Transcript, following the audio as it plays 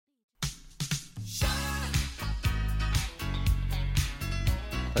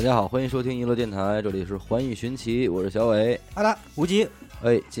大家好，欢迎收听娱乐电台，这里是环宇寻奇，我是小伟。好的，无极。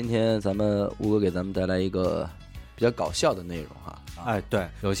今天咱们吴哥给咱们带来一个比较搞笑的内容哈。对，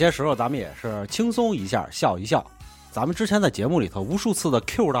有些时候咱们也是轻松一下，笑一笑。咱们之前在节目里头无数次的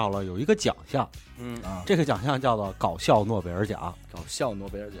Q 到了有一个奖项，这个奖项叫做搞笑诺贝尔奖。搞笑诺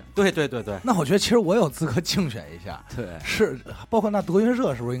贝尔奖，对。那我觉得其实我有资格竞选一下。对，是包括那德云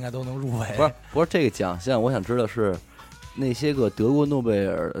社是不是应该都能入围？不是这个奖项，我想知道是那些个得过诺贝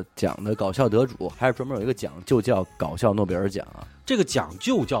尔奖的搞笑得主，还是专门有一个奖就叫搞笑诺贝尔奖啊？这个奖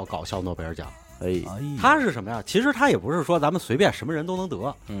就叫搞笑诺贝尔奖。它是什么呀？其实它也不是说咱们随便什么人都能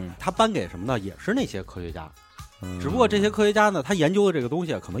得，它颁给什么呢？也是那些科学家。只不过这些科学家呢，他研究的这个东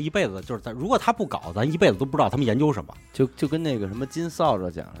西，可能一辈子就是如果他不搞，咱一辈子都不知道他们研究什么。就跟那个什么金扫帚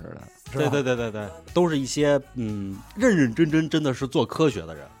奖似的。对，都是一些认认真真真的是做科学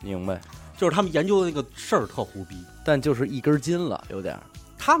的人。明白。就是他们研究的那个事儿特胡逼，但就是一根筋了，有点。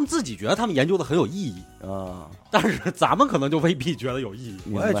他们自己觉得他们研究的很有意义啊，但是咱们可能就未必觉得有意义。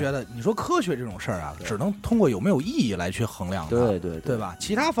我也觉得，你说科学这种事儿啊，只能通过有没有意义来去衡量它，对吧？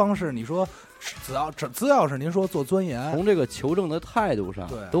其他方式，你说只要是您说做钻研，从这个求证的态度上，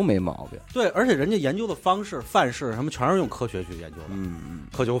都没毛病。对，而且人家研究的方式、范式什么，全是用科学去研究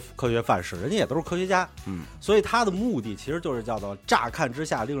的。科学范式，人家也都是科学家。所以他的目的其实就是叫做乍看之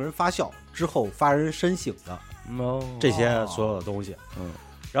下令人发笑，之后发人深省的这些所有的东西。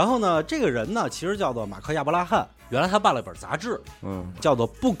然后呢，这个人呢，其实叫做马克·亚伯拉罕。原来他办了一本杂志，叫做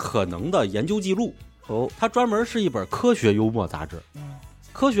《不可能的研究记录》。他专门是一本科学幽默杂志。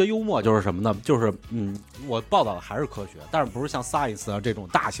科学幽默就是什么呢？就是我报道的还是科学，但是不是像 Science 啊这种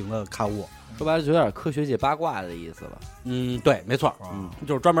大型的刊物。说白了，就有点科学界八卦的意思了。对，没错。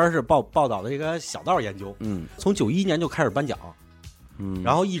就是专门是报道的一个小道研究。从91年就开始颁奖，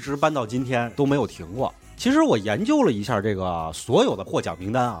然后一直颁到今天都没有停过。其实我研究了一下这个所有的获奖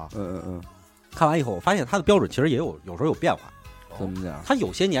名单啊，看完以后我发现他的标准其实也有时候有变化。怎么讲？他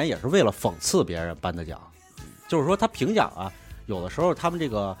有些年也是为了讽刺别人颁的奖，就是说他评奖啊，有的时候他们这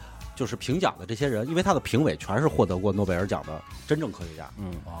个就是评奖的这些人，因为他的评委全是获得过诺贝尔奖的真正科学家，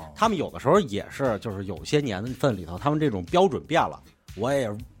他们有的时候也是就是有些年份里头，他们这种标准变了，我也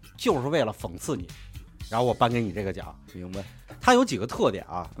就是为了讽刺你，然后我颁给你这个奖。明白。他有几个特点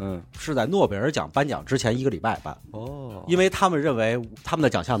啊，是在诺贝尔奖颁奖之前1个礼拜颁，因为他们认为他们的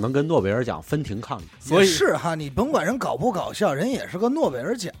奖项能跟诺贝尔奖分庭抗礼。所以是哈，你甭管人搞不搞笑，人也是个诺贝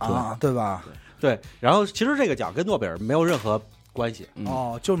尔奖，对吧？对。然后其实这个奖跟诺贝尔没有任何关系，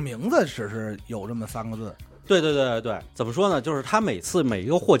就名字只是有这么3个字。对，怎么说呢？就是他每一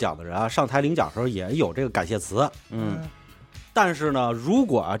个获奖的人啊，上台领奖的时候也有这个感谢词，但是呢，如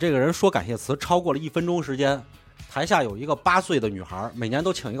果这个人说感谢词超过了1分钟时间，台下有一个8岁的女孩，每年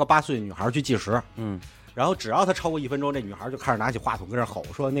都请一个8岁的女孩去计时，然后只要她超过1分钟，这女孩就开始拿起话筒跟这吼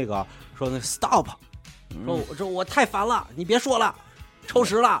说那 stop，说我太烦了，你别说了，抽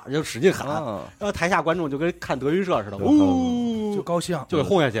时了，就使劲喊，然后台下观众就跟看德云社似的，就高兴，就给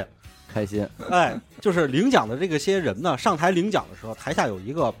轰下去，开心。就是领奖的这些人呢，上台领奖的时候，台下有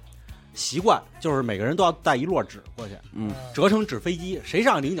一个习惯，就是每个人都要带一摞纸过去，折成纸飞机，谁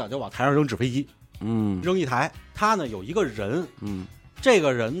上领奖就往台上扔纸飞机，扔一台。他呢有一个人，这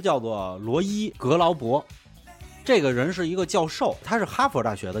个人叫做罗伊·格劳伯，这个人是一个教授，他是哈佛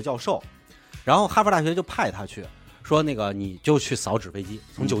大学的教授，然后哈佛大学就派他去说那个你就去扫纸飞机，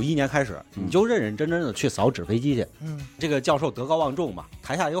从91年开始，你就认认真真的去扫纸飞机去。这个教授德高望重嘛，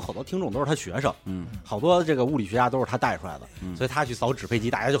台下有好多听众都是他学生，好多这个物理学家都是他带出来的，所以他去扫纸飞机，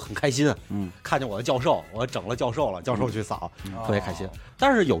大家就很开心。看见我的教授，我整了教授了，教授去扫，特别开心。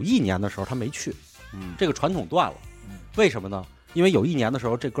但是有一年的时候他没去，这个传统断了。为什么呢？因为有一年的时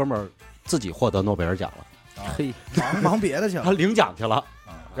候，这哥们儿自己获得诺贝尔奖了，忙别的去了，他领奖去了。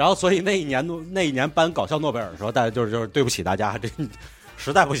然后，所以那一年颁搞笑诺贝尔的时候，大家就是对不起大家，这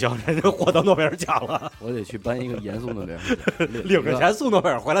实在不行，人家获得诺贝尔奖了，我得去颁一个严肃诺贝尔，领着钱送诺贝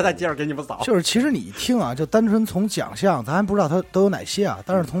尔回来再接着给你们扫。就是其实你一听啊，就单纯从奖项，咱还不知道它都有哪些啊，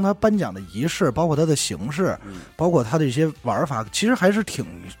但是从他颁奖的仪式，包括它的形式，包括它的一些玩法，其实还是挺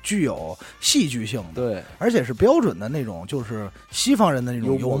具有戏剧性的。对，而且是标准的那种，就是西方人的那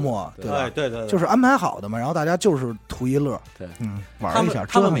种幽默，对吧？对，就是安排好的嘛，然后大家就是图一乐，对，玩一下。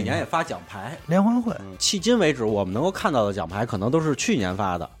他们每年也发奖牌，联欢会。迄今为止，我们能够看到的奖牌可能都是去年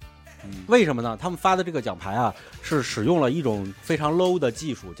发的。为什么呢？他们发的这个奖牌啊，是使用了一种非常 low 的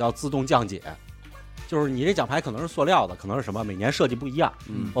技术，叫自动降解。就是你这奖牌可能是塑料的，可能是什么，每年设计不一样。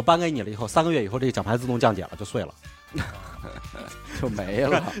我颁给你了以后，3个月以后，这个奖牌自动降解了，就碎了，就没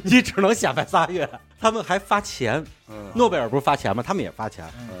了。你只能显摆3个月。他们还发钱，诺贝尔不是发钱吗？他们也发钱。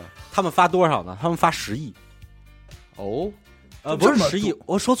他们发多少呢？他们发10亿。不是10亿，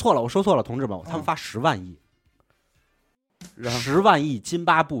我说错了，同志们，他们发10万亿，10万亿津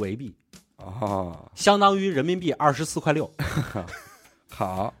巴布韦币，相当于人民币24块6，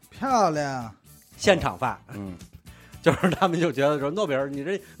好漂亮，现场发，就是他们就觉得说诺贝尔，你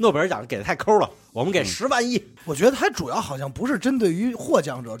这诺贝尔奖给的太抠了，我们给10万亿。我觉得它主要好像不是针对于获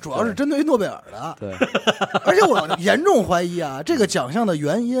奖者，主要是针对于诺贝尔的。对，而且我严重怀疑啊，这个奖项的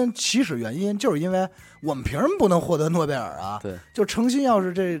起始原因就是因为我们凭什么不能获得诺贝尔啊？对，就诚心要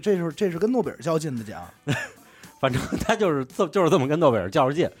是这是跟诺贝尔较劲的奖。反正他就是这么跟诺贝尔较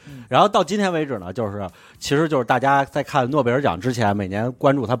着劲，然后到今天为止呢，其实就是大家在看诺贝尔奖之前，每年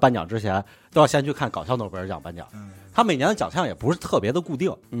关注他颁奖之前，都要先去看搞笑诺贝尔奖颁奖。他每年的奖项也不是特别的固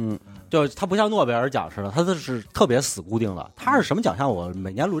定，就他不像诺贝尔奖似的，他是特别死固定的。他是什么奖项，我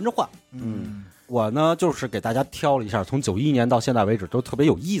每年轮着换。我呢就是给大家挑了一下，从91年到现在为止都特别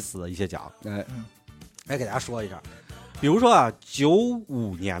有意思的一些奖，来给大家说一下。比如说啊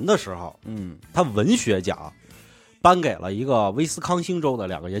，95年的时候，他文学奖颁给了一个威斯康星州的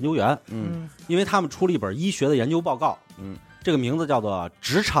2个研究员，因为他们出了一本医学的研究报告，这个名字叫做《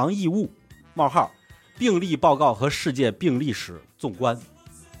直肠异物：病例报告和世界病历史纵观》，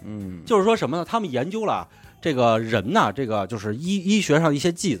就是说什么呢？他们研究了这个人呢，这个就是医学上一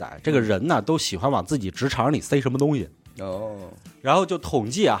些记载，这个人呢都喜欢往自己直肠里塞什么东西，然后就统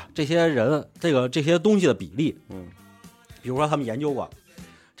计啊这些人这些东西的比例，比如说他们研究过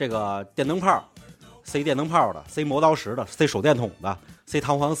这个电灯泡。塞电灯泡的，塞磨刀石的，塞手电筒的，塞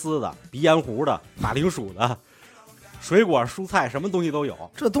弹簧丝的，鼻烟壶的，马铃薯的，水果蔬菜什么东西都有。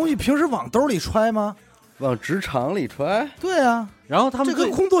这东西平时往兜里揣吗？往直肠里揣？对啊。然后他们这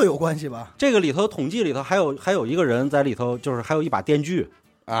跟工作有关系吧？这个里头统计里头还有一个人在里头，就是还有一把电锯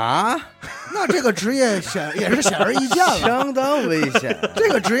啊。那这个职业也是显而易见了，相当危险。这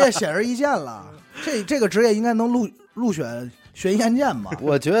个职业显而易见了，这个职业应该能入选。悬疑案件嘛，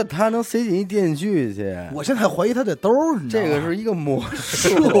我觉得他能塞进一电锯去。我现在怀疑他的兜儿，这个是一个魔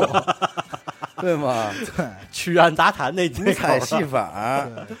术，对吗？对，曲案杂谈那五彩戏法，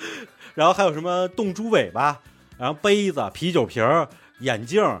然后还有什么冻猪尾巴，然后杯子、啤酒瓶、眼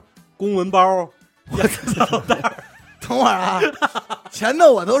镜、公文包、烟草袋。等会儿啊，前头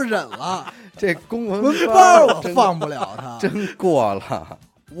我都忍了，这公文包我放不了它，真过了。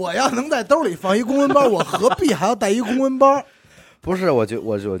我要能在兜里放一公文包，我何必还要带一公文包？不是，我觉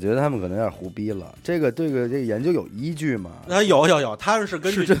得他们可能有点胡逼了。这个研究有依据吗？有，他是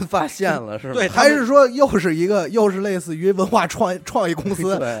根据是真发现了是吗？对，还是说又是类似于文化创意公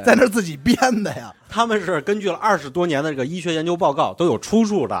司在那自己编的呀？他们是根据了20多年的这个医学研究报告都有出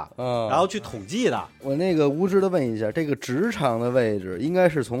处的，然后去统计的。我那个无知的问一下，这个直肠的位置应该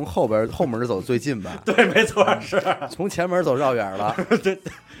是从后门走最近吧？对，没错，是从前门走绕远了。对，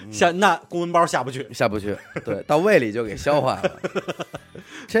那公文包下不去，对，到胃里就给消化了。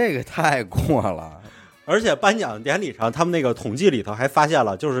这个太过了。而且颁奖典礼上，他们那个统计里头还发现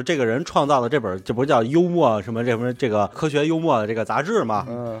了，就是这个人创造的这本，这不是叫幽默什么这个科学幽默的这个杂志吗？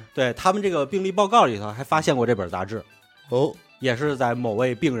对，他们这个病例报告里头还发现过这本杂志，也是在某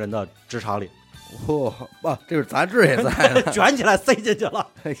位病人的直肠里。这本杂志也在卷起来塞进去了。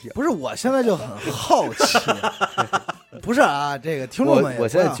不是，我现在就很好奇，不是啊，这个听众们，我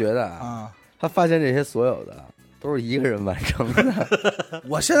现在觉得啊，他发现这些所有的。都是一个人完成的。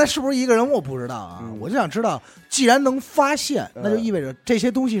我现在是不是一个人我不知道啊，我就想知道，既然能发现，那就意味着这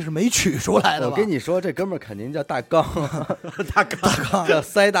些东西是没取出来的吧。我跟你说，这哥们儿肯定叫大刚，大刚叫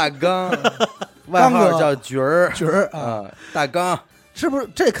塞大刚，外号叫角儿啊，大刚是不是？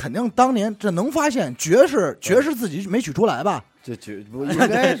这肯定当年这能发现，爵士自己没取出来吧？就应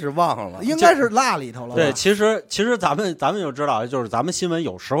该是忘了，应该是落里头了。对，其实咱们就知道，就是咱们新闻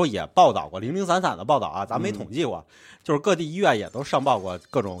有时候也报道过零零散散的报道啊，咱没统计过，就是各地医院也都上报过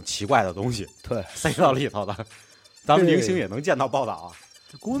各种奇怪的东西，对，塞到里头的，咱们零星也能见到报道啊。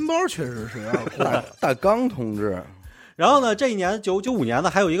公文包确实是大刚同志。然后呢，这一年95年呢，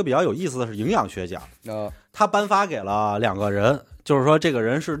还有一个比较有意思的是营养学奖，他颁发给了2个人。就是说，这个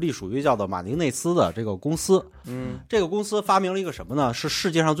人是隶属于叫做马宁内斯的这个公司。这个公司发明了一个什么呢？是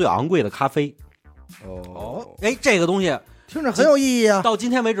世界上最昂贵的咖啡。这个东西听着很有意义啊！到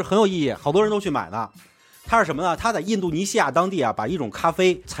今天为止很有意义，好多人都去买呢。它是什么呢？它在印度尼西亚当地啊，把一种咖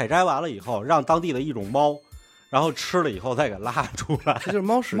啡采摘完了以后，让当地的一种猫，然后吃了以后再给拉出来，这就是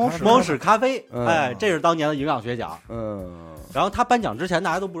猫屎咖啡。这是当年的营养学奖。然后他颁奖之前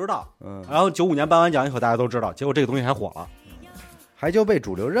大家都不知道，然后95年颁完奖以后大家都知道，结果这个东西还火了。还就被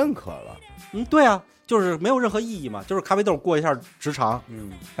主流认可了。对啊，就是没有任何意义嘛，就是咖啡豆过一下直肠。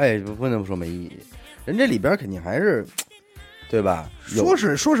不能说没意义，人这里边肯定还是对吧？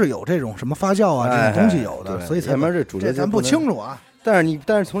说是有这种什么发酵啊这种东西有的，所以才这主角咱不清楚啊。但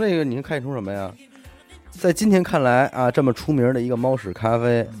是从这个你能看出什么呀？在今天看来啊，这么出名的一个猫屎咖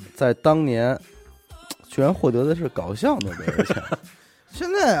啡，在当年居然获得的是搞笑诺贝尔奖。现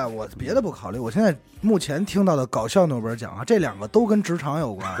在啊，我别的不考虑，我现在目前听到的搞笑诺贝尔奖啊，这2个都跟职场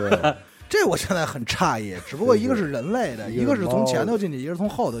有关。对，这我现在很诧异，只不过一个是人类的，一个是从前头进去，一个是从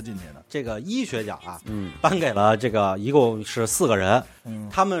后头进去的。这个医学奖啊，颁给了这个一共是4个人，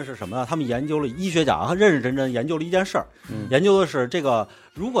他们是什么呢？他们研究了医学奖，认认真真研究了一件事儿，研究的是这个，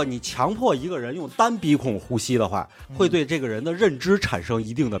如果你强迫一个人用单鼻孔呼吸的话，会对这个人的认知产生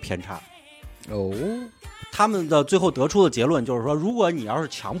一定的偏差。哦。他们的最后得出的结论就是说，如果你要是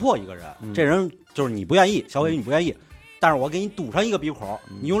强迫一个人，这人就是你不愿意，小伟你不愿意，但是我给你堵上一个鼻孔，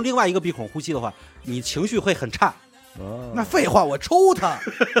你用另外一个鼻孔呼吸的话，你情绪会很差。那废话，我抽他。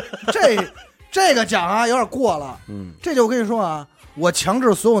这个奖啊有点过了。这就我跟你说啊，我强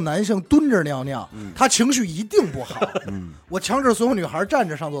制所有男性蹲着尿尿，他情绪一定不好。我强制所有女孩站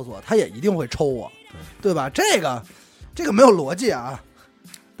着上厕所，他也一定会抽我，对吧？这个没有逻辑啊。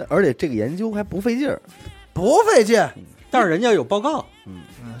而且这个研究还不费劲儿。不费劲，但是人家有报告。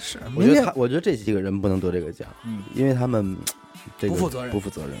是。我觉得这几个人不能得这个奖，因为他们不负责任。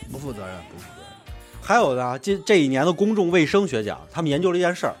还有呢，这一年的公众卫生学奖，他们研究了一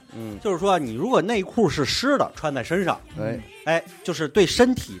件事儿，就是说你如果内裤是湿的，穿在身上，就是对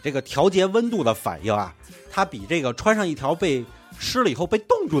身体这个调节温度的反应啊，它比这个穿上一条被湿了以后被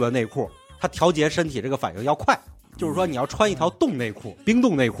冻住的内裤，它调节身体这个反应要快。就是说你要穿一条冻内裤，冰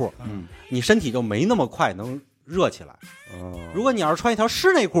冻内裤，你身体就没那么快能热起来。如果你要是穿一条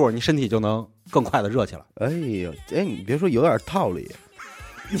湿内裤，你身体就能更快的热起来。哎呦，你别说，有点道理。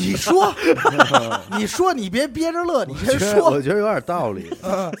你说，你别憋着乐，你先说。我觉得有点道理，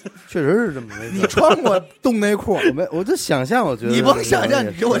确实是这么回事。你穿过冻内裤？我就想象，我觉得你甭想象，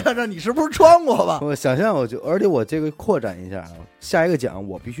你给我想想，你是不是穿过吧？我想象，而且我这个扩展一下，下一个奖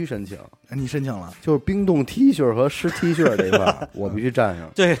我必须申请。你申请了？就是冰冻 T 恤和湿 T 恤这一块，我必须占上。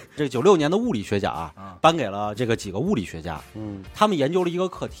对，这96年的物理学奖啊，颁给了这个几个物理学家。他们研究了一个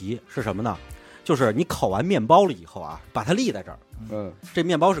课题是什么呢？就是你烤完面包了以后啊，把它立在这儿。这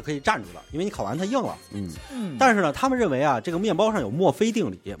面包是可以站住的，因为你烤完它硬了。但是呢，他们认为啊，这个面包上有墨菲定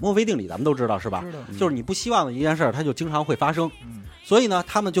理。墨菲定理咱们都知道是吧？就是你不希望的一件事，它就经常会发生。所以呢，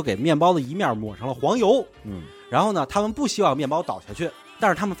他们就给面包的一面抹上了黄油。然后呢，他们不希望面包倒下去，但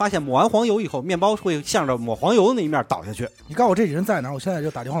是他们发现抹完黄油以后，面包会向着抹黄油的那一面倒下去。你告诉我这人在哪儿，我现在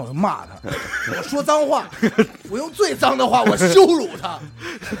就打电话，我就骂他，我说脏话，我用最脏的话，我羞辱他。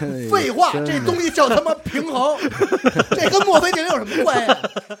废话，这东西叫他妈平衡，这跟墨菲定理有什么关系？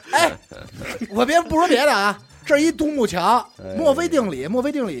哎，我不说别的啊，这一独木桥，墨菲定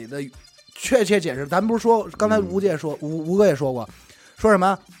理的确切解释，咱不是说刚才吴哥也说过，说什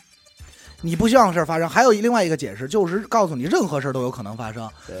么？你不希望事儿发生，还有另外一个解释，就是告诉你任何事儿都有可能发生。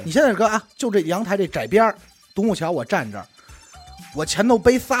你现在说啊，就这阳台这窄边儿，独木桥我站这儿，我前头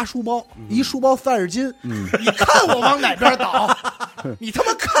背仨书包，一书包30斤，你看我往哪边倒？你他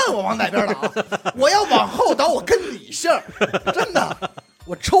妈看我往哪边倒？我要往后倒，我跟你姓儿，真的，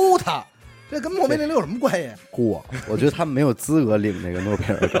我抽他。这跟墨菲定理有什么关系？过，我觉得他们没有资格领这个诺贝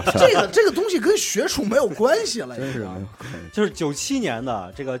尔奖。这个东西跟学术没有关系了，真是没有关系。就是97年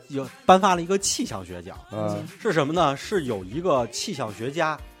的这个有颁发了一个气象学奖，是什么呢？是有一个气象学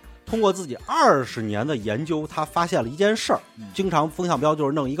家通过自己20年的研究，他发现了一件事儿。经常风向标就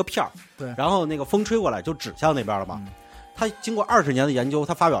是弄一个片儿，对，然后那个风吹过来就指向那边了嘛。他经过20年的研究，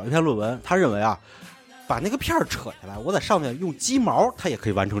他发表了一篇论文，他认为啊，把那个片儿扯下来，我在上面用鸡毛，他也可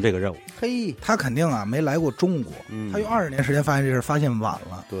以完成这个任务。嘿，他肯定啊没来过中国，他用20年时间发现这事，发现晚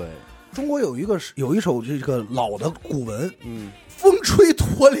了。对，中国有一首这个老的古文，风吹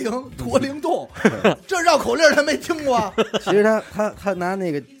驼铃动，这绕口令他没听过。其实他拿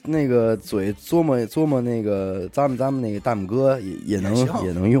那个嘴嘬摸那个咱们那个大拇哥也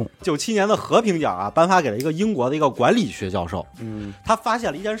能用。97年的和平奖啊，颁发给了一个英国的一个管理学教授。他发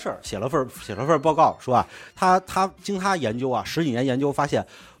现了一件事，写了份报告，说啊，他经他研究啊，10几年研究发现，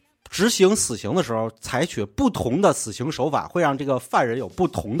执行死刑的时候，采取不同的死刑手法，会让这个犯人有不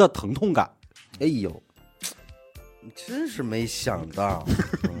同的疼痛感。哎呦，真是没想到，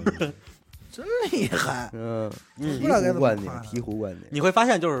真厉害。醍醐灌顶。你会发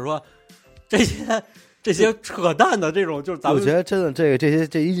现，就是说这些扯淡的这种，就是咱们我觉得真的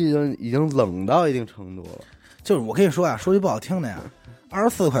这已经冷到一定程度了。就是我跟你说呀，说句不好听的呀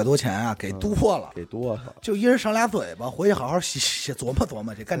，24块多钱啊，给多了，就一人赏俩嘴巴，回去好好琢磨琢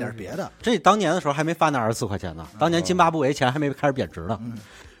磨去，干点别的。这当年的时候还没发那24块钱呢，当年津巴布韦钱还没开始贬值呢。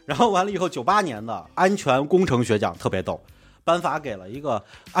然后完了以后，98年的安全工程学奖特别逗，颁发给了一个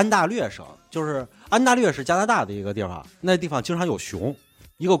安大略省，就是安大略是加拿大的一个地方，那地方经常有熊。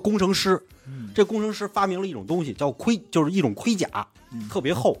一个工程师，这工程师发明了一种东西叫就是一种盔甲，特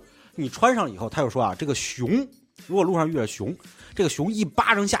别厚。你穿上以后，他就说啊，这个熊如果路上遇到熊，这个熊一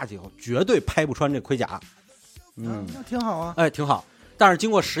巴掌下去以后，绝对拍不穿这盔甲。那挺好啊，哎，挺好。但是经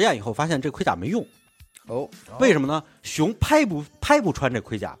过实验以后，发现这盔甲没用。哦，为什么呢？熊拍不穿这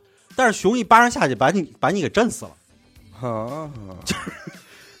盔甲，但是熊一巴掌下去把你给震死了。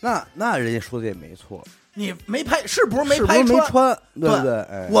那人家说的也没错。你没拍，是不是没拍穿？对不对？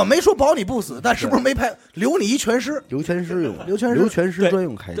哎，我没说保你不死，但是不是没拍，留你一全尸？留全尸用，留全尸专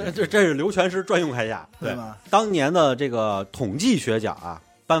用铠甲。这是留全尸专用铠甲，对吧？当年的这个统计学奖啊，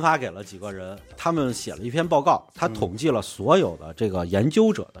颁发给了几个人，他们写了一篇报告，他统计了所有的这个研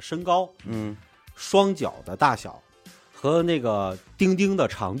究者的身高，双脚的大小和那个钉钉的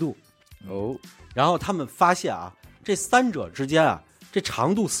长度。然后他们发现啊，这三者之间啊，这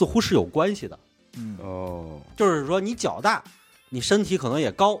长度似乎是有关系的。就是说你脚大，你身体可能也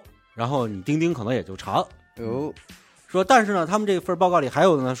高，然后你钉钉可能也就长。说但是呢，他们这份报告里还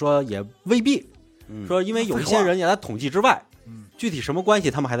有呢，说也未必，说因为有一些人也在统计之外，具体什么关系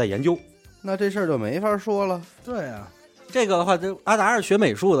他们还在研究。那这事儿就没法说了。对啊，这个的话，这阿达是学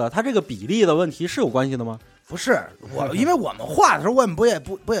美术的，他这个比例的问题是有关系的吗？不是我，因为我们画的时候，我们不也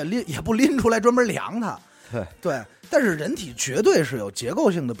不拎出来专门量它。对，但是人体绝对是有结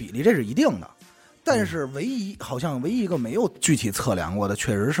构性的比例，这是一定的。但是好像唯一一个没有具体测量过的，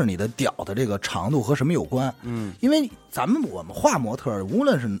确实是你的屌的这个长度和什么有关。因为我们画模特，无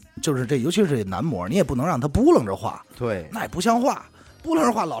论是就是这，尤其是这男模，你也不能让他扑棱着画，对，那也不像话。扑棱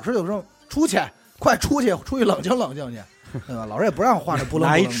着画，老师有时候出去，快出去冷静冷静去，对吧？老师也不让画这扑棱。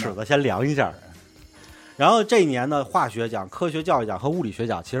拿一尺子先量一下。然后这一年的化学奖、科学教育奖和物理学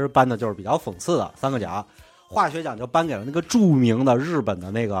奖，其实颁的就是比较讽刺的3个奖。化学奖就颁给了那个著名的日本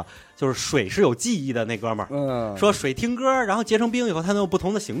的那个，就是水是有记忆的那哥们儿，说水听歌，然后结成冰以后它能有不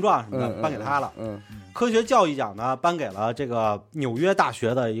同的形状什么的，颁给他了。科学教育奖呢，颁给了这个纽约大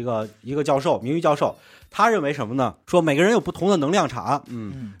学的一个教授，名誉教授。他认为什么呢？说每个人有不同的能量场，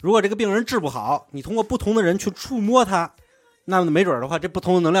如果这个病人治不好，你通过不同的人去触摸他，那么没准的话，这不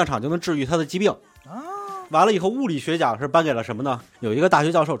同的能量场就能治愈他的疾病。完了以后，物理学奖是颁给了什么呢？有一个大学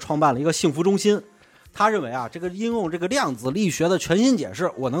教授创办了一个幸福中心。他认为啊，这个应用这个量子力学的全新解释，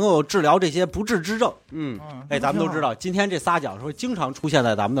我能够治疗这些不治之症。咱们都知道，今天这仨奖会经常出现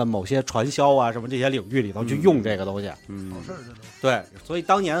在咱们的某些传销啊什么这些领域里头去用这个东西。对，所以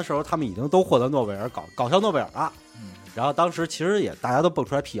当年的时候，他们已经都获得诺贝尔搞笑诺贝尔了。然后当时其实也大家都蹦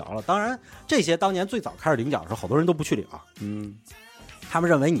出来辟谣了。当然，这些当年最早开始领奖的时候，好多人都不去领。他们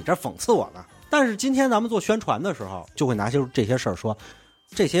认为你这讽刺我呢。但是今天咱们做宣传的时候，就会拿这些事儿说，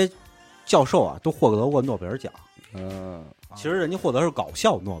这些教授啊，都获得过诺贝尔奖。其实人家获得是搞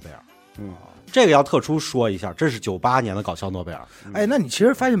笑诺贝尔。这个要特殊说一下，这是98年的搞笑诺贝尔。那你其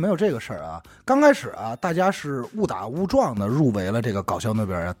实发现没有这个事儿啊？刚开始啊，大家是误打误撞的入围了这个搞笑诺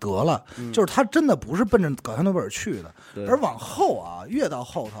贝尔，得了，就是他真的不是奔着搞笑诺贝尔去的。而往后啊，越到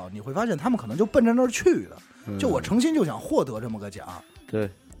后头，你会发现他们可能就奔着那儿去的。就我诚心就想获得这么个奖。对，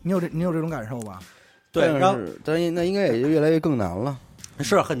你有这种感受吧？对，但那应该也就越来越更难了。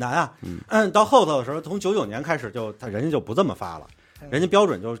是很难啊。到后头的时候，从99年开始人家就不这么发了，人家标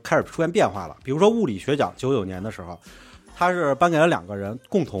准就开始出现变化了。比如说物理学奖99年的时候，他是颁给了2个人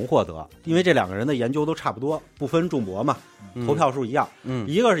共同获得，因为这2个人的研究都差不多，不分众伯嘛，投票数一样。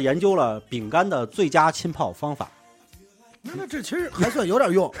一个是研究了饼干的最佳浸泡方法。那这其实还算有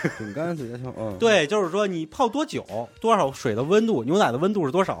点用。饼干最佳浸泡，对，就是说你泡多久，多少水的温度，牛奶的温度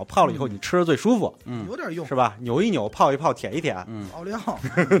是多少，泡了以后你吃的最舒服。有点用，是吧？扭一扭，泡一泡，舔一舔。奥利奥。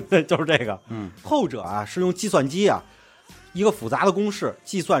对，就是这个。后者啊是用计算机啊一个复杂的公式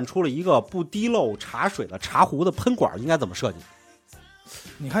计算出了一个不滴漏茶水的茶壶的喷管应该怎么设计。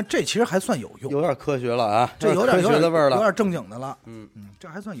你看这其实还算有用，有点科学了啊，这有点科学的味儿了，有点正经的了。这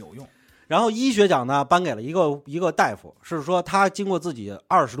还算有用。然后医学奖呢颁给了一个大夫，是说他经过自己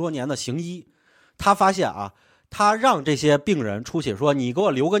20多年的行医，他发现啊，他让这些病人出去说你给我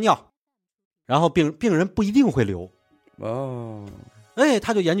留个尿，然后病人不一定会留。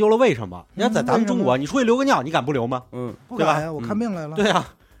他就研究了为什么。你看在咱们中国，你出去留个尿，你敢不留吗？不敢呀，我看病来了。对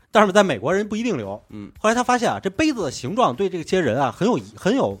啊，但是在美国人不一定留。后来他发现啊，这杯子的形状对这些人啊很有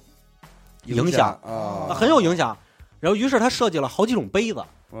影响啊，很有影响。然后于是他设计了好几种杯子。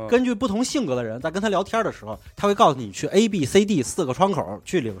根据不同性格的人，在跟他聊天的时候，他会告诉你去 A、B、C、D 4个窗口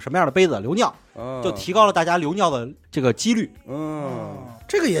去领什么样的杯子留尿，就提高了大家留尿的这个几率。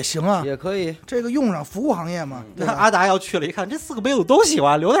这个也行啊，也可以，这个用上服务行业嘛。那阿达要去了，一看这4个杯子都喜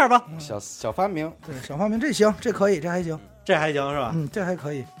欢，留点吧。小发明，对，小发明，这行，这可以，这还行。这还行是吧？这还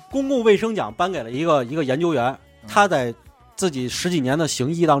可以。公共卫生奖颁给了一个研究员，他在自己10几年的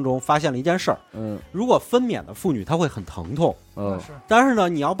行医当中发现了一件事儿，如果分娩的妇女她会很疼痛，但是呢，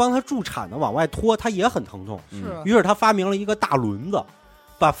你要帮她助产的往外拖，她也很疼痛，于是他发明了一个大轮子，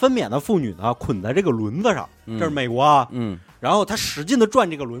把分娩的妇女呢捆在这个轮子上，这是美国啊，然后他使劲的转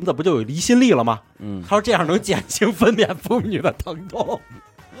这个轮子，不就有离心力了吗？他说这样能减轻分娩妇女的疼痛。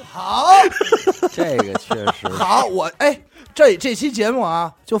好，这个确实好，这期节目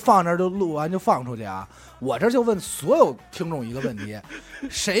啊，就放这儿，就录完就放出去啊。我这就问所有听众一个问题：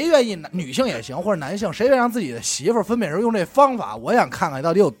谁愿意，女性也行，或者男性，谁愿意让自己的媳妇儿分娩时候用这方法？我想看看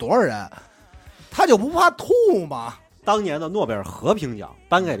到底有多少人，他就不怕吐吗？当年的诺贝尔和平奖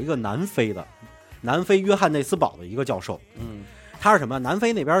颁给了一个南非约翰内斯堡的一个教授，他是什么？南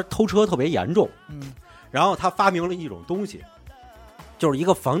非那边偷车特别严重，然后他发明了一种东西，就是一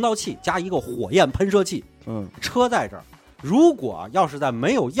个防盗器加一个火焰喷射器，车在这儿。如果要是在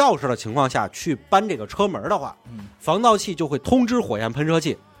没有钥匙的情况下去搬这个车门的话，防盗器就会通知火焰喷射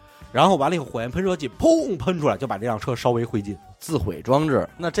器，然后完了以后火焰喷射器砰喷出来，就把这辆车烧为灰烬。自毁装置，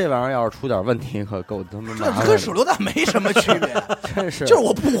那这玩意儿要是出点问题，可够他妈麻烦。这跟手榴弹没什么区别，真是，就是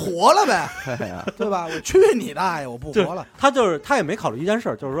我不活了呗，对吧？我去你大爷，我不活了。他也没考虑一件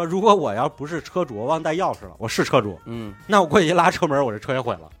事，就是说，如果我要不是车主，我忘带钥匙了，我是车主，那我过去一拉车门，我这车也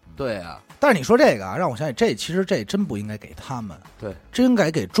毁了。对啊，但是你说这个啊，让我想起其实这真不应该给他们，对，真应该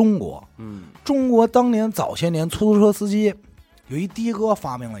给中国。中国当年早些年出租车司机有一的哥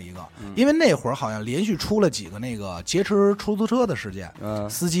发明了一个，因为那会儿好像连续出了几个那个劫持出租车的事件，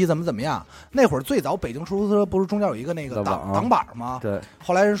司机怎么样？那会儿最早北京出租车不是中间有一个那个挡板吗？对，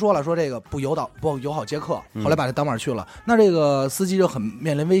后来人说了，说这个不友好接客，后来把这挡板去了，那这个司机就很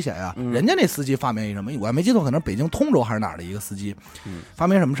面临危险啊。人家那司机发明一什么？我还没记错，可能北京通州还是哪儿的一个司机，发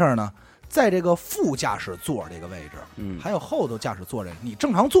明什么事儿呢？在这个副驾驶座这个位置，还有后头驾驶座这个，你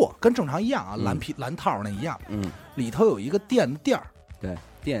正常坐跟正常一样啊，蓝套那一样，里头有一个电的垫儿，对，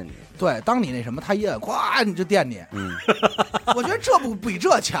电你，对，当你那什么，他一摁，咵你就电你，我觉得这不比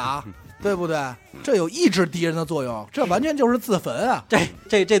这强，对不对？这有抑制敌人的作用，这完全就是自焚啊！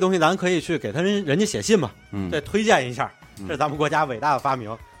这东西咱可以去给人家写信嘛，对，推荐一下，这是咱们国家伟大的发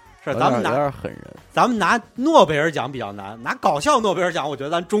明。是，咱们有点狠人。咱们拿诺贝尔奖比较难，拿搞笑诺贝尔奖，我觉得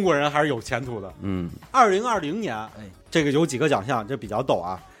咱中国人还是有前途的。2020年，这个有几个奖项，这比较逗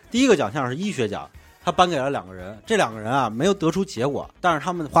啊。第一个奖项是医学奖，他颁给了2个人，这2个人啊没有得出结果，但是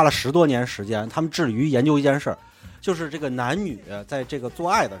他们花了10多年时间，他们致力于研究一件事，就是这个男女在这个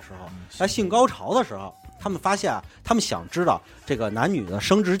做爱的时候，在性高潮的时候，他们发现啊，他们想知道这个男女的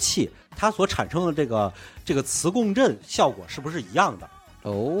生殖器它所产生的这个磁共振效果是不是一样的。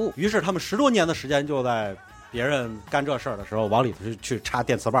于是他们10多年的时间就在别人干这事儿的时候往里头去插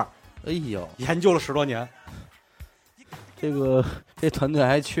电磁棒。哎呦，研究了10多年。这团队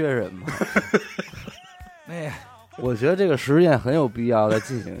还缺人吗？我觉得这个实验很有必要再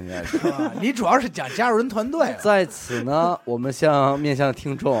进行下去。你主要是讲加入人团队。在此呢，我们面向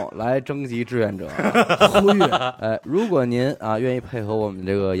听众来征集志愿者，呼吁，如果您啊愿意配合我们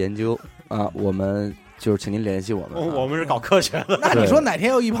这个研究啊，我们就是请您联系我们，我们是搞科学的。那你说哪天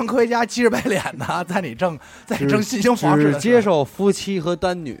有一帮科学家鸡着白脸的在正新型房只接受夫妻和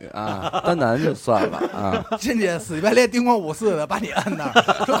单女啊，单男就算了啊。进去死乞白赖叮咣五四的把你摁那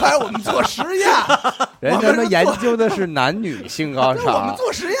儿，说快让我们做实验。人家们研究的是男女性高潮，我们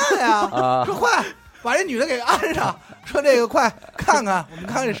做实验呀。说快把这女的给按上，说这个快看看，我们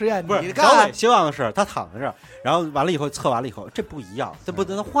看看这实验。不是，你看希望的是他躺在这儿，然后完了以后测完了以后，这不一样，这不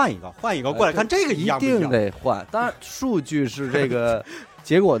能换一个过来看这个一样不一样？一定得换。当然，数据是这个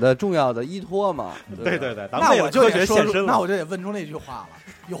结果的重要的依托嘛。对，咱们为了科学献身了。那我就得问出那句话了：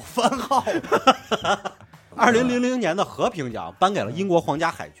有番号吗？2000年的和平奖颁给了英国皇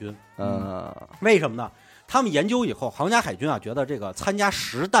家海军。为什么呢？他们研究以后，皇家海军啊觉得这个参加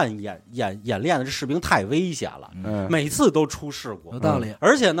实弹演练的这士兵太危险了，每次都出事故。有道理。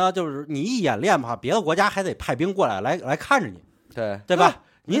而且呢，就是你一演练吧，别的国家还得派兵过来看着你，对吧？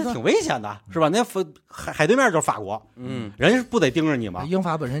你挺危险的，是吧？那海对面就是法国，人家不得盯着你吗？英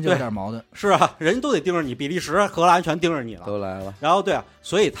法本身就有点矛盾。是啊，人家都得盯着你，比利时、荷兰全盯着你了，都来了。然后对啊，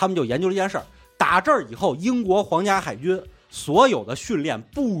所以他们就研究了一件事儿：打这儿以后，英国皇家海军所有的训练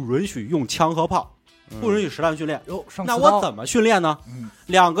不允许用枪和炮。不允许实弹训练。那我怎么训练呢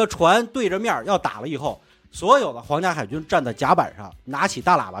？2个船对着面要打了以后，所有的皇家海军站在甲板上，拿起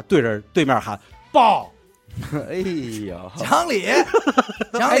大喇叭对着对面喊爆。哎呦，讲理，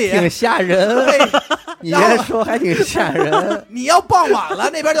挺吓人。你别说，还挺吓人。你要傍晚了，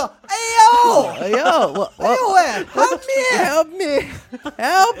那边就哎呦，哎呦喂 ，help me，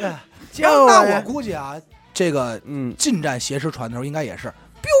 救我！那我估计啊。这个近战斜时传的时候，应该也是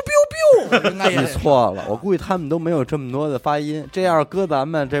biu biu biu， 应该也是错了。我估计他们都没有这么多的发音，这样搁咱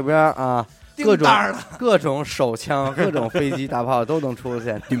们这边啊。各种手枪、各种飞机、大炮都能出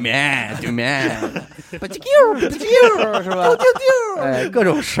现，对面，吧唧啾，是吧？哎，各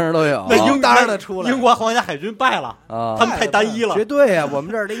种声都有。那英当的出来，英国皇家海军败了啊，他们太单一了。绝对呀，我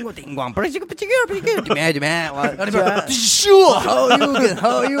们这儿叮咣叮咣，不是这个吧唧啾，对面，我那边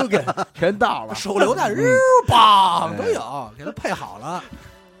好 you can， 全到了，手榴弹棒都有，给他配好了。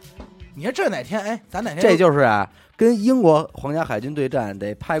你说这哪天？哎，咱哪天？这就是啊。跟英国皇家海军对战，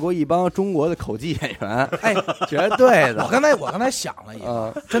得派过一帮中国的口技演员，哎，绝对的。我刚才想了一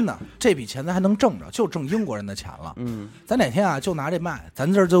个，真的，这笔钱咱还能挣着，就挣英国人的钱了。咱哪天啊，就拿这卖，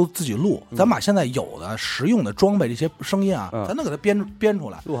咱这儿就自己录，咱把现在有的实用的装备这些声音啊，咱都给它编出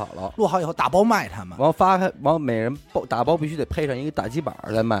来，录好了，录好以后打包卖他们，完发开，完每人打包必须得配上一个打击板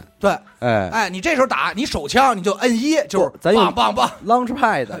再卖。对，哎，你这时候打你手枪，你就摁1，就是咱有棒 launch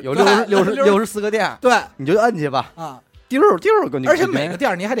pad 有64个电，对，你就摁去吧。啊，丢，而且每个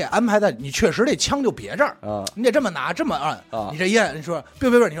店你还得安排在你确实这枪就别这儿啊，你得这么拿这么按啊，你这一按，你说别，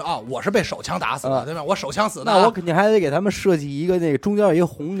你说啊，我是被手枪打死的，对吧？我手枪死的，那我肯定还得给他们设计一个那个中间有一个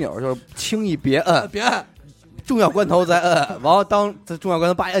红钮，就是轻易别摁，重要关头再摁，完了当这重要关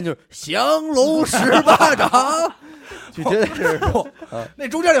头叭一摁就是降龙18掌。就觉得是那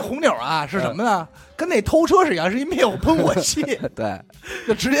中间那红钮啊是什么呢？跟那偷车是一样，是一灭火喷火器。对，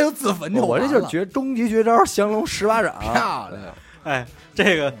就直接就自焚就完了。我这就是终极绝招降龙18掌，漂亮。哎，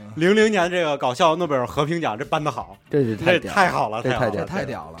这个00年这个搞笑诺贝尔和平奖这颁的好，这太好了，这太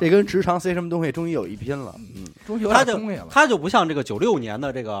屌了。这跟职场塞什么东西终于有一拼了，终于有点东西了。他就不像这个96年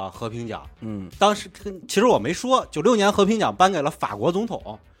的这个和平奖，当时其实我没说96年和平奖颁给了法国总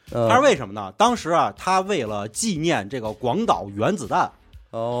统。他是为什么呢？当时啊，他为了纪念这个广岛原子弹，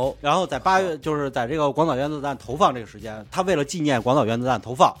然后在8月，就是在这个广岛原子弹投放这个时间，他为了纪念广岛原子弹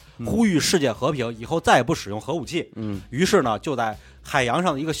投放，呼吁世界和平，以后再也不使用核武器。于是呢，就在海洋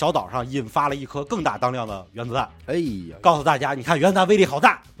上的一个小岛上引发了一颗更大当量的原子弹。哎呀，告诉大家，你看原子弹威力好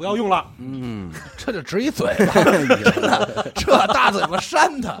大，不要用了。这就直一嘴巴，真的，这大嘴巴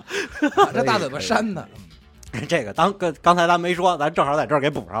扇他，这大嘴巴扇他。这个刚才咱没说，咱正好在这儿给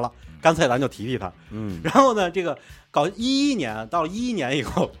补上了，干脆咱就提他。然后呢，这个到了11年以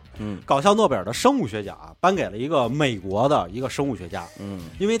后，搞笑诺贝尔的生物学奖颁给了一个美国的一个生物学家。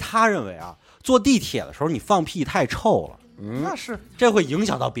因为他认为啊，坐地铁的时候你放屁太臭了，那是这会影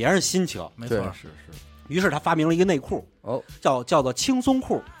响到别人心情。没错，是。于是他发明了一个内裤，叫做轻松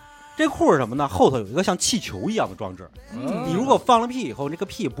裤。这裤是什么呢？后头有一个像气球一样的装置，你如果放了屁以后，这个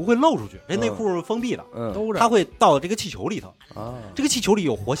屁不会漏出去，这内裤是封闭的，它会到这个气球里头。这个气球里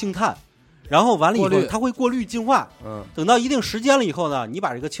有活性炭，然后完了以后它会过滤净化。等到一定时间了以后呢，你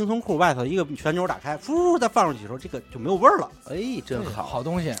把这个轻松裤外头一个旋钮打开，呼再放上去的时候，这个就没有味儿了。哎，真好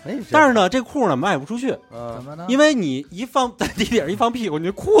东西。但是呢，这裤呢卖不出去，怎么呢？因为你在地铁上一放屁股，你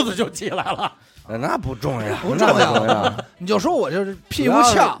这裤子就起来了。那不重要，不重要，你就说我就是屁股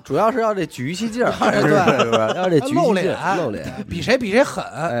翘，主要是要这举气劲儿，对，是不是？要这举气露脸，比谁狠。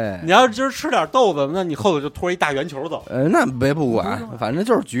哎，你要今儿吃点豆子，那你后头就拖一大圆球走。那别不管，反正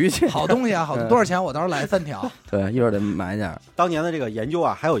就是举气。好东西啊，多少钱？我到时候来3条。对，一会儿得买点。当年的这个研究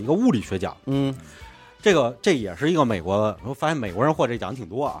啊，还有一个物理学奖。这也是一个美国的，我发现美国人获这奖挺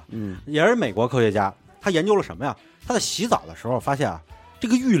多啊。也是美国科学家，他研究了什么呀？他在洗澡的时候发现啊。这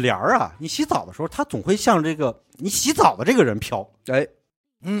个浴帘啊，你洗澡的时候，它总会向这个你洗澡的这个人飘。哎，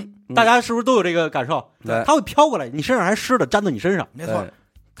大家是不是都有这个感受？对，它会飘过来，你身上还湿的，粘到你身上。没错。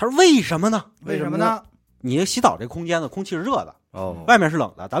他说为什么呢？为什么呢？你洗澡这空间的空气是热的，外面是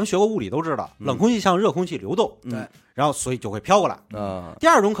冷的。咱们学过物理都知道，冷空气向热空气流动。对，然后所以就会飘过来。第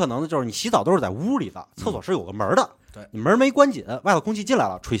二种可能呢，就是你洗澡都是在屋里的，厕所是有个门的。对，你门没关紧，外头空气进来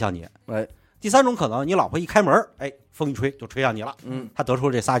了，吹向你。哎。第三种可能，你老婆一开门，哎，风一吹就吹向你了。他得出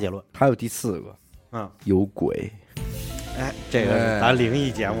了这仨结论。还有第4个，有鬼。哎，这个咱灵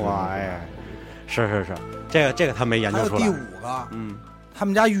异节目啊，哎，是，这个他没研究出来。还有第5个，他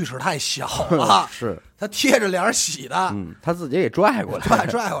们家浴室太小了，是他贴着帘洗的，他自己给拽过来，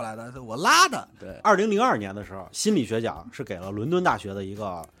拽过来的，我拉的。对，2002年的时候，心理学奖是给了伦敦大学的一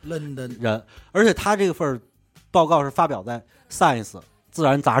个人，而且他这个份报告是发表在《Science》自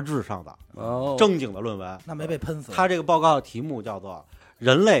然杂志上的正经的论文。那没被喷死。他这个报告的题目叫做《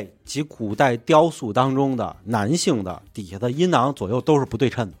人类及古代雕塑当中的男性的底下的阴囊左右都是不对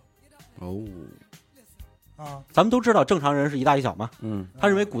称的》。咱们都知道正常人是一大一小嘛。他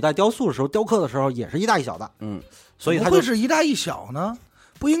认为古代雕塑的时候雕刻的时候也是一大一小的。所以他不会是一大一小呢？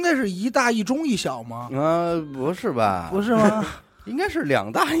不应该是一大一中一小吗？不是吧？不是吗？应该是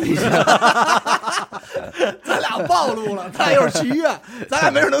2大医生。咱俩暴露了，咱俩又是去医院，咱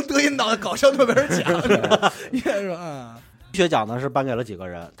俩没准能得引导搞笑诺贝尔奖。应该说啊，医学奖呢是颁给了几个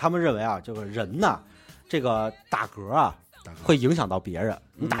人，他们认为啊，这个人呐，这个打嗝啊。会影响到别人，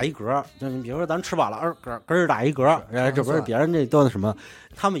你打一嗝，就你比如说咱吃饱了，嗝打一嗝，这不是别人这都是什么？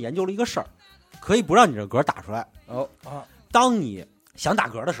他们研究了一个事儿，可以不让你这嗝打出来当你想打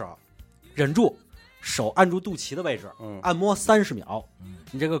嗝的时候，忍住，手按住肚脐的位置，按摩30秒，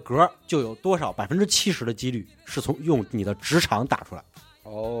你这个嗝就有多少70%的几率是从用你的直肠打出来。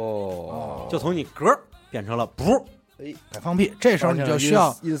就从你嗝变成了不。改放屁，这时候你就需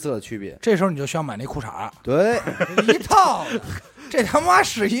要音色的区别，这时候你就需要买那裤衩，对，一套，这他妈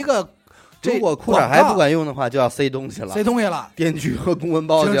是一个，如果裤衩还不管用的话，就要塞东西了，电锯和公文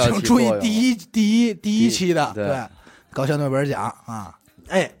包就要请注意第一期的对搞笑诺贝尔奖啊，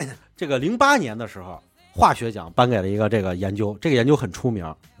这个08年的时候，化学奖颁给了一个这个研究，这个研究很出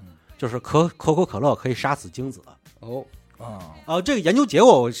名，就是可口可乐可以杀死精子。这个研究结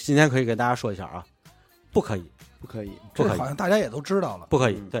果我今天可以给大家说一下啊，不可以。这好像大家也都知道了，不可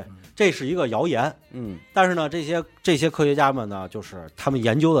以。对，这是一个谣言。但是呢，这些科学家们呢，就是他们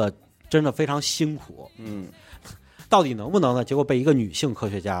研究的真的非常辛苦。到底能不能呢？结果被一个女性科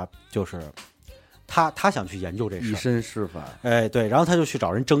学家，就是他想去研究这事，以身试法。对，然后他就去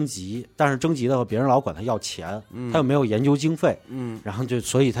找人征集，但是征集的话，别人老管他要钱，他又没有研究经费，然后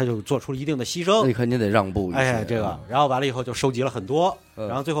所以他就做出了一定的牺牲。你肯定得让步一些。这个，然后完了以后就收集了很多，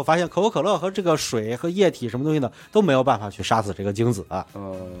然后最后发现可口可乐和这个水和液体什么东西呢都没有办法去杀死这个精子，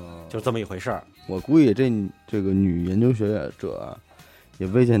就是这么一回事儿。我估计这个女研究学者也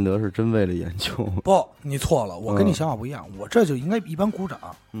未见得是真为了研究。不，你错了，我跟你想法不一样，我这就应该一般鼓掌。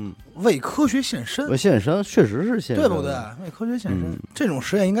为科学献身，确实是献身，对不对？为科学献身，这种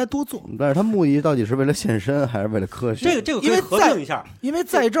实验应该多做。但是他目的到底是为了献身，还是为了科学？这个可以核定一下。因为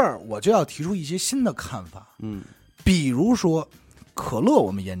在这儿我就要提出一些新的看法。比如说可乐，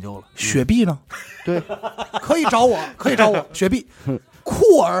我们研究了，雪碧呢？对，可以找我，雪碧、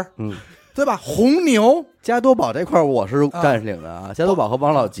酷儿，对吧？红牛、加多宝这块我是占领的啊，加多宝和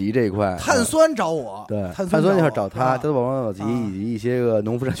王老吉这一块，碳酸找我，对，碳酸这块找他，加多宝、王老吉以及一些个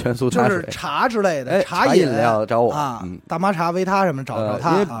农夫山泉素茶水、就是茶之类的茶饮料找我啊，大麻茶、维他什么找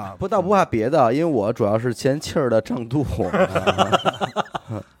他，因为倒不怕别的，因为我主要是嫌气儿的胀肚。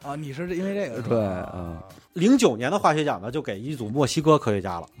你是因为这个？对09年的化学奖呢，就给一组墨西哥科学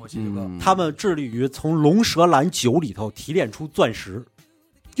家了。墨西哥，他们致力于从龙舌兰酒里头提炼出钻石。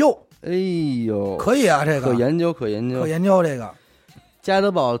哎呦，可以啊，这个可研究这个。加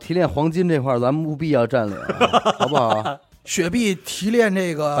德堡提炼黄金这块，咱们务必要占领，好不好？雪碧提炼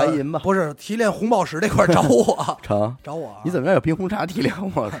这个白银吧，不是提炼红宝石这块找我，找我。你怎么样？有冰红茶提炼红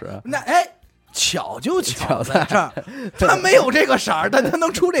宝石？那巧就巧在这儿，他没有这个色儿，但他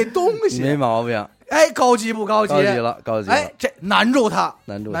能出这东西，没毛病。高级不高级？高级了。这难住他。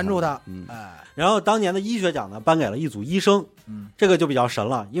然后当年的医学奖呢，颁给了一组医生，这个就比较神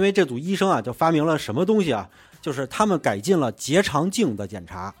了，因为这组医生啊，就发明了什么东西啊？就是他们改进了结肠镜的检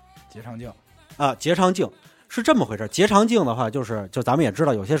查。结肠镜是这么回事。结肠镜的话，就咱们也知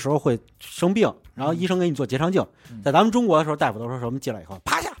道，有些时候会生病，然后医生给你做结肠镜。在咱们中国的时候，大夫都说什么？进来以后，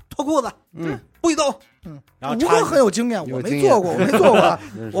趴下，脱裤子，不许动。然后吴哥很有经验，我没做过，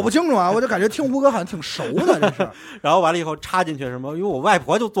我不清楚啊，我就感觉听吴哥好像挺熟的这事。然后完了以后插进去什么？因为我外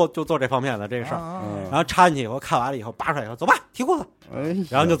婆就做这方面的这个事儿。然后插进去以后，看完了以后，拔出来以后，走吧，提裤子，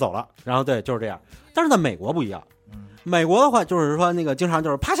然后就走了。然后对，就是这样。但是在美国不一样，美国的话就是说那个经常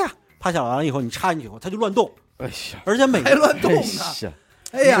就是趴下完了以后，你插进去以后，它就乱动。而且美国还乱动呢。是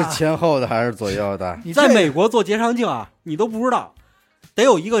前后的还是左右的？你在美国做结肠镜啊，你都不知道，得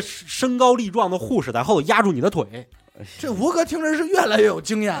有一个身高力壮的护士在后头压住你的腿。这吴哥听着是越来越有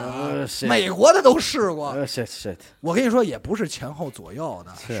经验啊，美国的都试过。我跟你说，也不是前后左右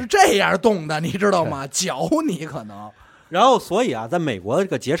的，是这样动的，你知道吗？绞你可能。然后所以啊，在美国的这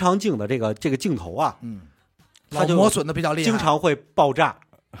个结肠镜的这个镜头啊，它就磨损的比较厉害，经常会爆炸。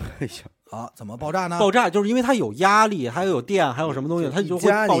怎么爆炸呢？爆炸就是因为它有压力，还有电，还有什么东西，它就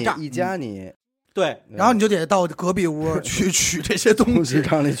会爆炸。一加你，对，然后你就得到隔壁屋去取这些东西，直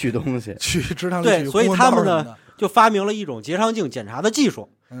肠里取东西，去直肠里取。对，所以他们呢就发明了一种结肠镜检查的技术。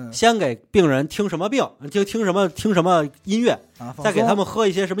先给病人听什么病，听什么音乐，再给他们喝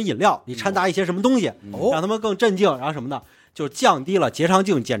一些什么饮料，里掺杂一些什么东西，让他们更镇静，然后什么的。就降低了结肠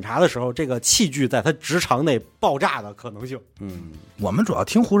镜检查的时候这个器具在它直肠内爆炸的可能性。我们主要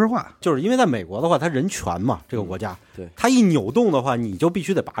听护士话，就是因为在美国的话，它人权嘛，这个国家，对，它一扭动的话，你就必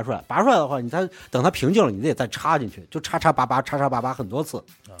须得拔出来，拔出来的话，等它平静了，你得再插进去，就插拔很多次。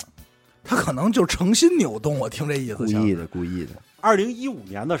他可能就诚心扭动，我听这意思，故意的。2015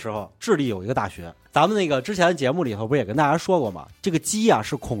年的时候，智利有一个大学，咱们那个之前节目里头不是也跟大家说过吗？这个鸡啊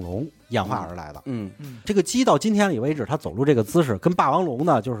是恐龙演化而来的。这个鸡到今天里为止，它走路这个姿势跟霸王龙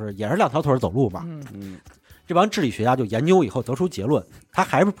呢，就是也是2条腿走路嘛。这帮智力学家就研究以后得出结论，它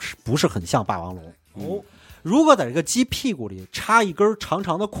还不是很像霸王龙。如果在这个鸡屁股里插一根长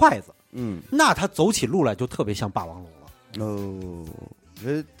长的筷子，那它走起路来就特别像霸王龙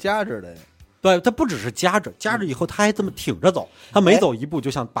了。夹着的。对，它不只是夹着以后，它还这么挺着走，它每走一步就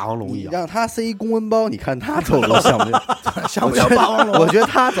像霸王龙一样。让它塞一公文包，你看它走路像不像？像不像霸王龙？我觉得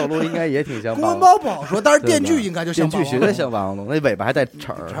它走路应该也挺像。公文包不好说，但是电锯应该就像霸王龙。电锯绝对像霸王龙，那尾巴还带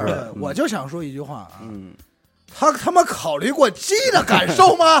齿儿。我就想说一句话啊，他他妈考虑过鸡的感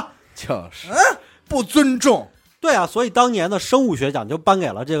受吗？就是不尊重。对啊，所以当年的生物学奖就颁给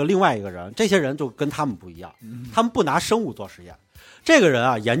了这个另外一个人，这些人就跟他们不一样，他们不拿生物做实验。这个人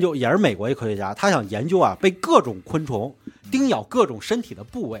啊，研究也是美国一科学家，他想研究啊，被各种昆虫叮咬各种身体的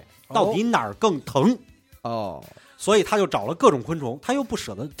部位，到底哪儿更疼所以他就找了各种昆虫，他又不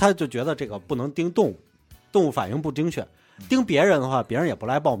舍得，他就觉得这个不能叮动物，动物反应不精确，叮别人的话，别人也不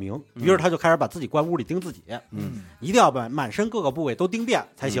来报名，于是他就开始把自己关屋里叮自己，一定要把满身各个部位都叮遍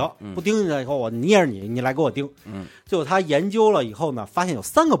才行，不叮了以后我捏着你来给我叮，最后他研究了以后呢，发现有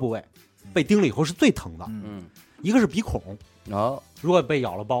3个部位被叮了以后是最疼的，一个是鼻孔。如果被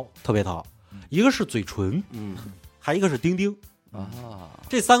咬了包特别疼，一个是嘴唇，还一个是丁丁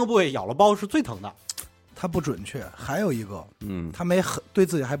这3个部位咬了包是最疼的。它不准确，还有一个，它没狠，对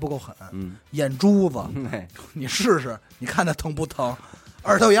自己还不够狠，眼珠子，你试试，你看它疼不疼？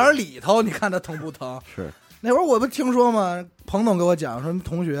耳朵眼里头，你看它疼不疼？是那会儿我不听说吗？彭总给我讲说，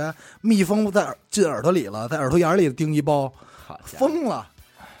同学蜜蜂进耳朵里了，在耳朵眼里叮一包，疯了。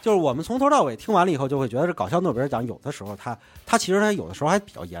就是我们从头到尾听完了以后，就会觉得这搞笑诺贝尔奖有的时候他其实他有的时候还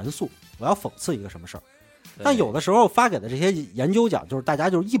比较严肃，我要讽刺一个什么事儿，但有的时候发给的这些研究奖，就是大家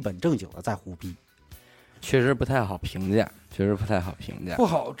就是一本正经的在胡逼，确实不太好评价，不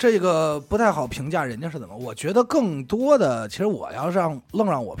好，这个不太好评价人家是怎么？我觉得更多的，其实我要让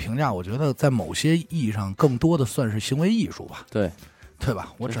我评价，我觉得在某些意义上，更多的算是行为艺术吧，对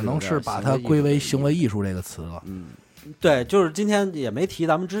吧？我只能是把它归为行为艺术这个词了。对，就是今天也没提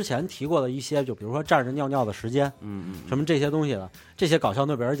咱们之前提过的一些，就比如说站着尿尿的时间，什么这些东西的，这些搞笑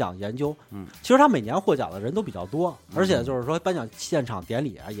诺贝尔奖研究，其实他每年获奖的人都比较多，而且就是说颁奖现场典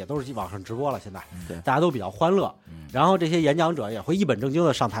礼啊，也都是网上直播了，现在大家都比较欢乐，然后这些演讲者也会一本正经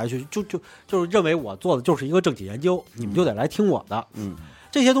的上台去，就是认为我做的就是一个正经研究，你们就得来听我的，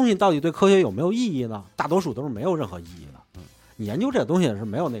这些东西到底对科学有没有意义呢？大多数都是没有任何意义的，你研究这个东西是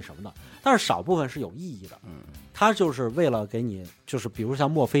没有那什么的，但是少部分是有意义的，它就是为了给你，就是比如像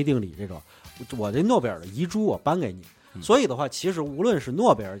墨菲定理这种，我这诺贝尔的遗珠我颁给你，所以的话，其实无论是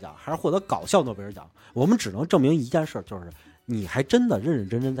诺贝尔奖还是获得搞笑诺贝尔奖，我们只能证明一件事，就是你还真的认认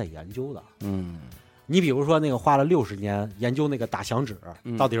真真在研究的。你比如说那个花了60年研究那个打响指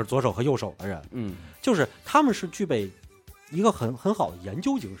到底是左手和右手的人，就是他们是具备一个很好的研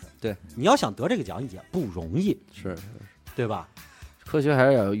究精神。对，你要想得这个奖也不容易，是，对吧？科学还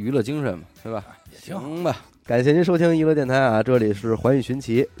是要有娱乐精神嘛，对吧？也行吧。感谢您收听娱乐电台啊，这里是环宇寻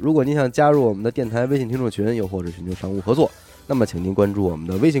奇。如果您想加入我们的电台微信听众群，又或者寻求商务合作，那么请您关注我们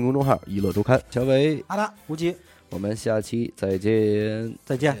的微信公众号娱乐周刊。小伟、阿达、吴吉，我们下期再见，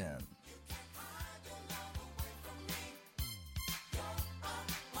再见。